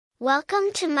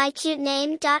Welcome to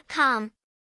mycutename.com.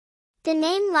 The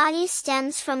name Lotty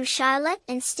stems from Charlotte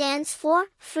and stands for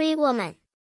free woman.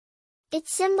 It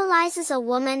symbolizes a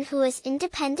woman who is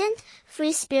independent,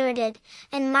 free-spirited,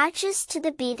 and marches to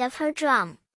the beat of her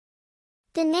drum.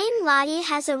 The name Lotty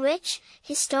has a rich,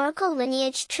 historical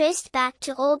lineage traced back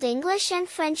to Old English and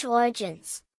French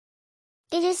origins.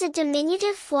 It is a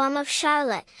diminutive form of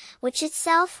Charlotte, which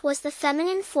itself was the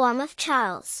feminine form of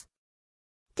Charles.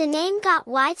 The name got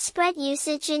widespread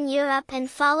usage in Europe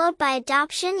and followed by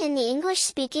adoption in the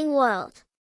English-speaking world.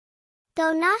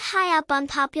 Though not high up on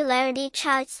popularity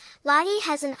charts, Lotty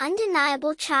has an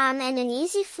undeniable charm and an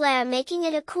easy flair, making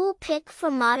it a cool pick for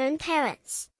modern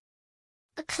parents.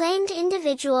 Acclaimed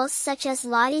individuals such as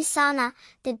Lotty Sana,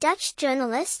 the Dutch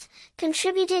journalist,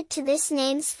 contributed to this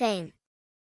name's fame.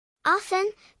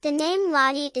 Often, the name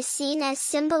Lotty is seen as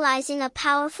symbolizing a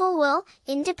powerful will,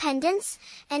 independence,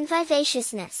 and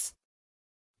vivaciousness.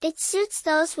 It suits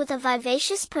those with a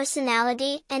vivacious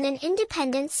personality and an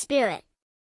independent spirit.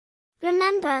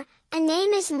 Remember, a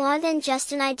name is more than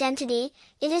just an identity,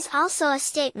 it is also a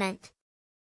statement.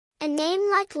 A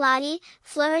name like Lotty,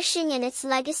 flourishing in its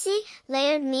legacy,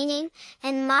 layered meaning,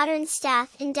 and modern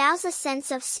staff endows a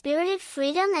sense of spirited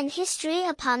freedom and history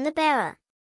upon the bearer.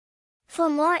 For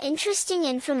more interesting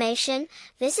information,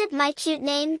 visit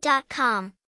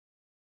mycutename.com.